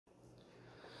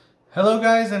Hello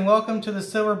guys, and welcome to the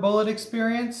Silver Bullet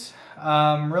experience.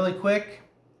 Really quick,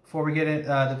 before we get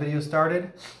the video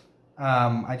started,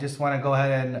 I just want to go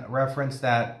ahead and reference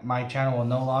that my channel will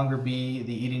no longer be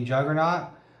the Eating Juggernaut.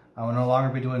 I will no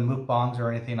longer be doing mukbangs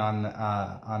or anything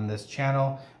on this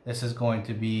channel. This is going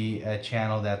to be a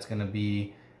channel that's going to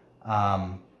be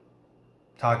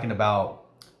talking about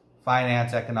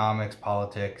finance, economics,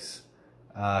 politics,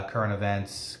 current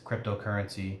events,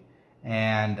 cryptocurrency,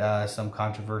 and some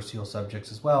controversial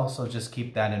subjects as well, so just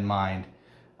keep that in mind.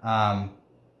 But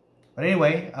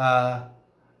anyway,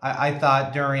 I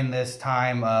thought during this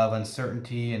time of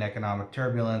uncertainty and economic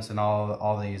turbulence and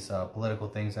all these political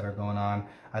things that are going on,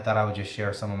 I thought I would just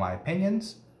share some of my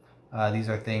opinions. These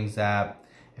are things that,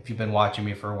 if you've been watching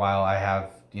me for a while, I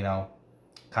have,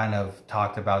 kind of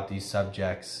talked about these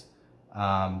subjects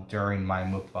during my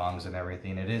mukbangs and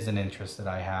everything. It is an interest that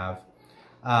I have.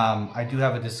 I do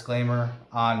have a disclaimer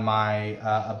on my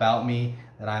about me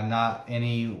that I'm not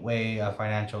any way a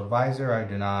financial advisor.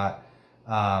 I'm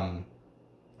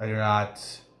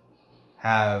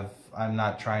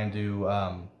not trying to,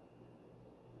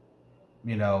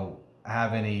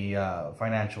 have any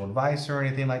financial advice or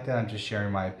anything like that. I'm just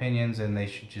sharing my opinions, and they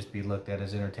should just be looked at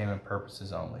as entertainment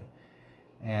purposes only.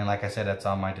 And like I said, that's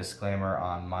on my disclaimer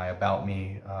on my about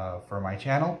me for my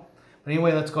channel. But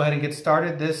anyway, let's go ahead and get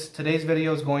started. Today's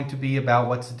video is going to be about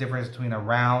what's the difference between a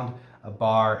round, a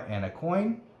bar, and a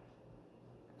coin.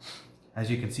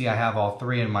 As you can see, I have all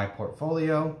three in my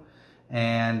portfolio.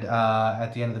 And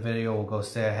at the end of the video, we'll go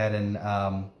ahead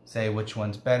and say which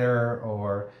one's better,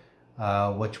 or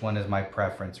which one is my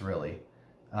preference, really.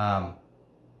 So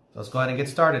let's go ahead and get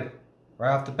started.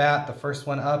 Right off the bat, the first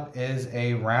one up is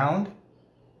a round.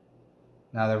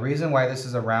 Now, the reason why this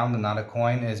is a round and not a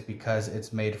coin is because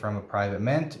it's made from a private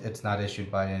mint. It's not issued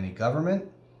by any government.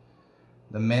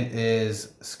 The mint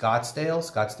is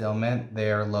Scottsdale Mint.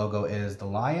 Their logo is the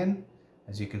lion.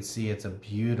 As you can see, it's a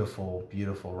beautiful,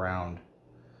 beautiful round.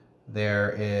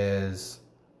 There is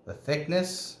the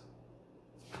thickness,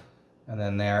 and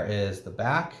then there is the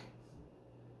back.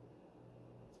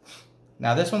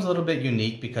 Now, this one's a little bit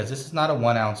unique because this is not a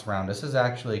 1 ounce round. This is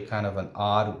actually kind of an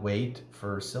odd weight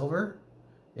for silver.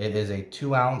 It is a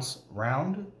 2 ounce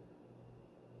round.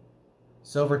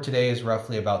 Silver today is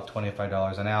roughly about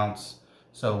 $25 an ounce,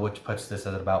 so which puts this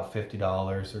at about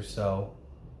 $50 or so,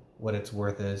 what its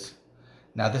worth is.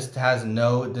 Now, this has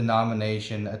no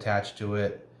denomination attached to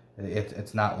it.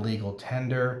 It's not legal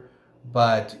tender,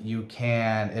 but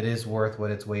it is worth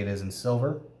what its weight is in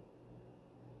silver,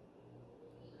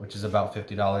 which is about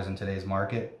 $50 in today's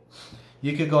market.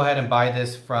 You could go ahead and buy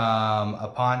this from a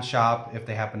pawn shop if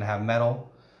they happen to have metal.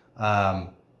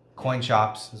 Coin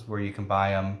shops is where you can buy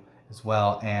them as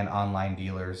well, and online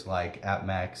dealers like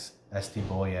AppMex,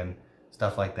 bullion,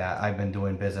 stuff like that. I've been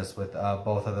doing business with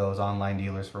both of those online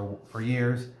dealers for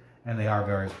years, and they are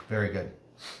very, very good.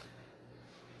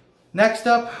 Next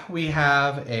up, we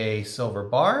have a silver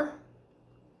bar.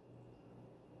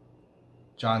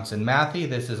 Johnson Matthey.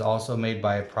 This is also made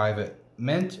by a private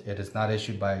mint. It is not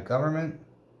issued by a government.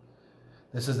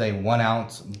 This is a 1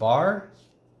 ounce bar.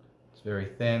 It's very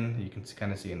thin. You can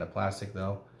kind of see in the plastic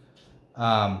though.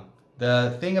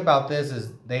 The thing about this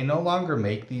is they no longer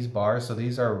make these bars, so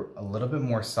these are a little bit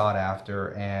more sought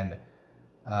after, and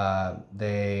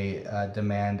they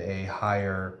demand a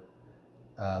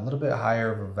little bit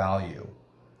higher of a value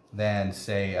than,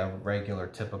 say, a regular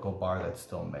typical bar that's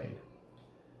still made.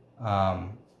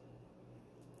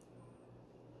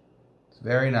 It's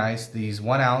very nice. These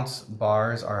 1 ounce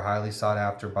bars are highly sought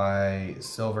after by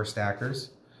silver stackers.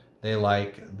 They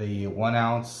like the 1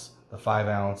 ounce, the 5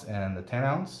 ounce, and the 10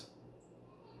 ounce.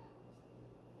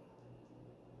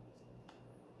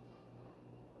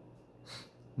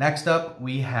 Next up,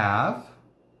 we have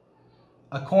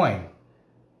a coin.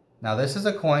 Now, this is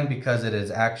a coin because it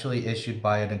is actually issued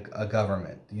by a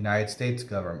government, the United States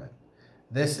government.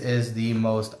 This is the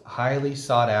most highly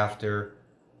sought after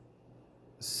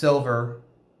silver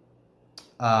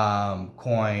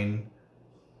coin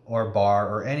or bar,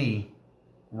 or any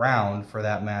round for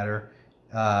that matter,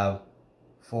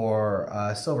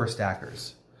 for silver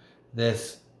stackers.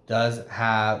 This does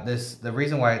have the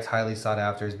reason why it's highly sought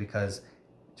after is because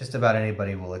just about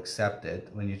anybody will accept it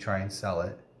when you try and sell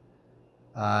it.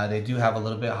 They do have a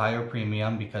little bit higher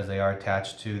premium because they are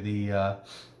attached to the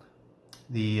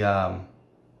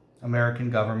American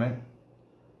government,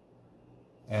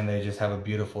 and they just have a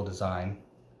beautiful design.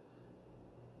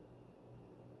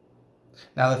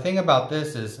 Now, the thing about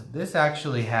this is this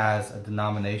actually has a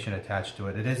denomination attached to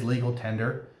it. It is legal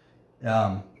tender.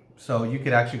 So you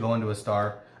could actually go into a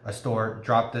store,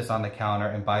 drop this on the counter,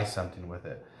 and buy something with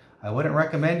it. I wouldn't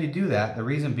recommend you do that. The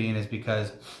reason being is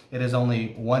because it is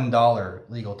only $1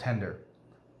 legal tender.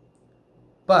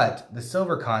 But the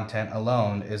silver content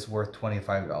alone is worth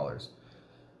 $25.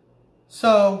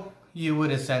 So you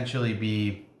would essentially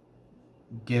be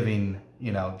giving,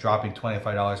 dropping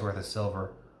 $25 worth of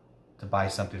silver to buy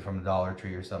something from the Dollar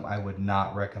Tree or something. I would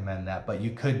not recommend that, but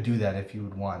you could do that if you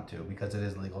would want to, because it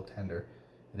is legal tender.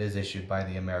 It is issued by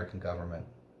the American government.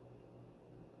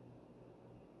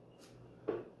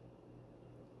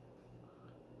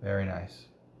 Very nice.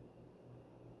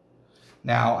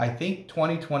 Now, I think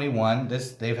 2021,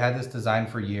 they've had this design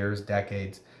for years,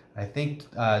 decades. I think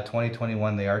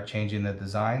 2021 they are changing the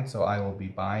design, so I will be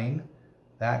buying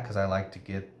that because I like to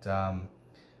get, I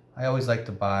always like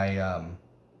to buy,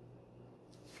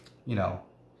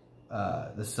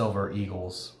 the silver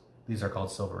eagles. These are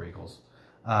called silver eagles,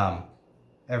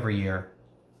 every year.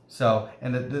 So,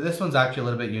 and this one's actually a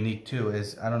little bit unique too,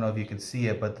 is, I don't know if you can see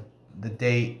it, but the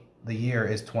date, the year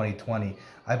is 2020.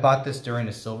 I bought this during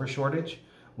a silver shortage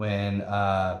when,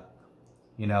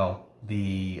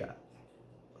 the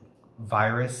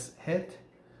virus hit,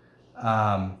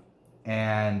 and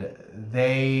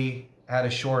they had a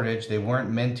shortage. They weren't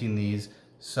minting these,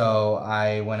 so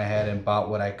I went ahead and bought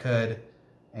what I could,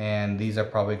 and these are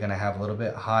probably going to have a little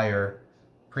bit higher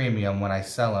premium when I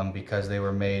sell them because they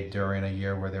were made during a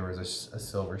year where there was a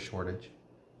silver shortage.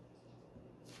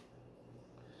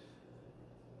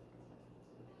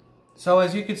 So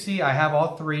as you can see, I have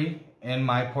all three in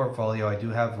my portfolio. I do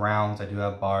have rounds, I do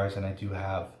have bars, and I do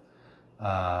have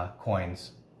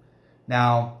coins.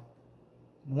 Now,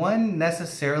 one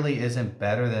necessarily isn't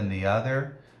better than the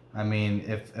other. I mean,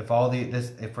 if for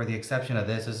the exception of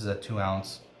this is a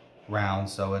 2-ounce round,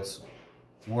 so it's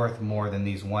worth more than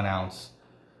these 1-ounce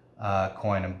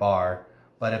coin and bar.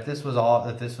 But if this was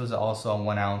also a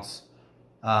 1-ounce,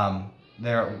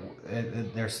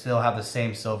 they still have the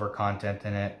same silver content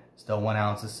in it. Still 1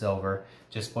 ounce of silver.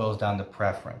 Just boils down to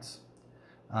preference.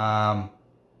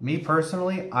 Me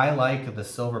personally, I like the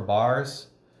silver bars.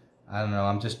 I don't know,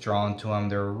 I'm just drawn to them.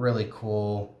 They're really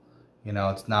cool.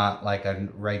 It's not like a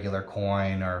regular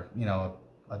coin or,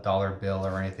 a dollar bill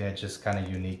or anything. It's just kind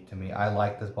of unique to me. I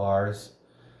like the bars.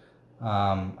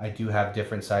 I do have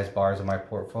different size bars in my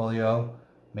portfolio.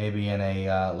 Maybe in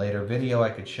a later video I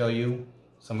could show you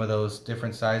some of those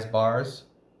different size bars.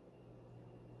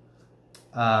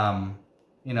 Some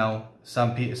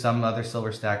other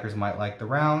silver stackers might like the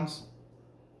rounds.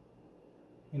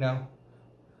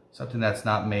 Something that's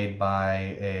not made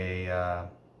by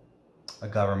a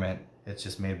government. It's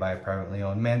just made by a privately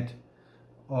owned mint.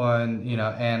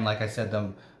 And like I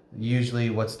said, usually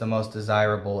what's the most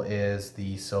desirable is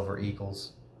the silver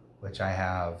eagles, which I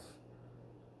have,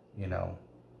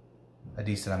 a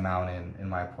decent amount in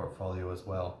my portfolio as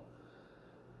well.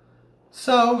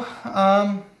 So,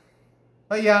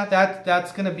 but yeah,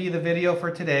 that's going to be the video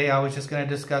for today. I was just going to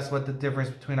discuss what the difference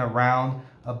between a round,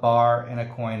 a bar, and a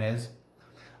coin is.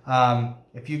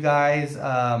 If you guys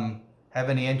have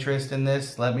any interest in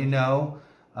this, let me know.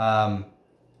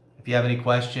 If you have any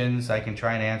questions, I can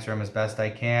try and answer them as best I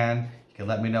can. You can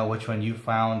let me know which one you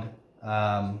found,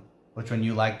 which one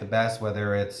you like the best,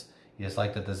 whether it's you just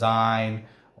like the design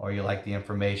or you like the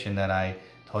information that I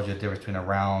told you the difference between a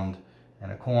round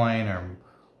and a coin or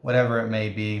whatever it may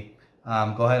be.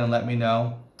 Go ahead and let me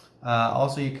know.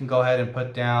 Also, you can go ahead and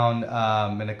put down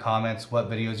in the comments what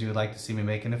videos you would like to see me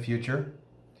make in the future.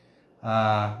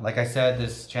 Like I said,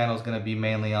 this channel is going to be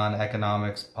mainly on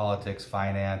economics, politics,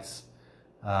 finance,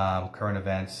 current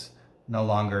events, no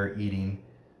longer eating.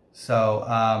 So,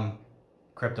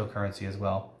 cryptocurrency as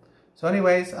well. So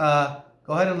anyways, go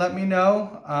ahead and let me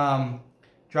know.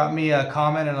 Drop me a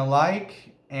comment and a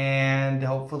like, and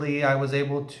hopefully I was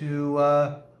able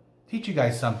to teach you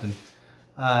guys something.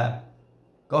 Go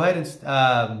ahead and,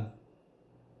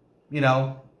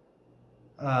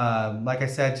 like I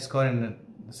said, just go ahead and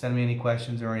send me any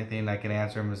questions or anything. I can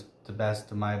answer them as the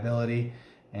best of my ability.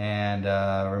 And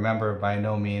remember, by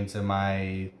no means am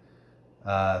I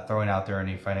throwing out there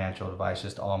any financial advice,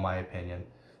 just all my opinion.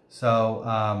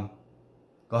 So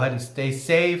go ahead and stay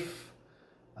safe.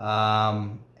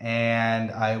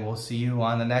 And I will see you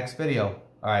on the next video.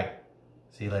 All right.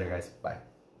 See you later, guys. Bye.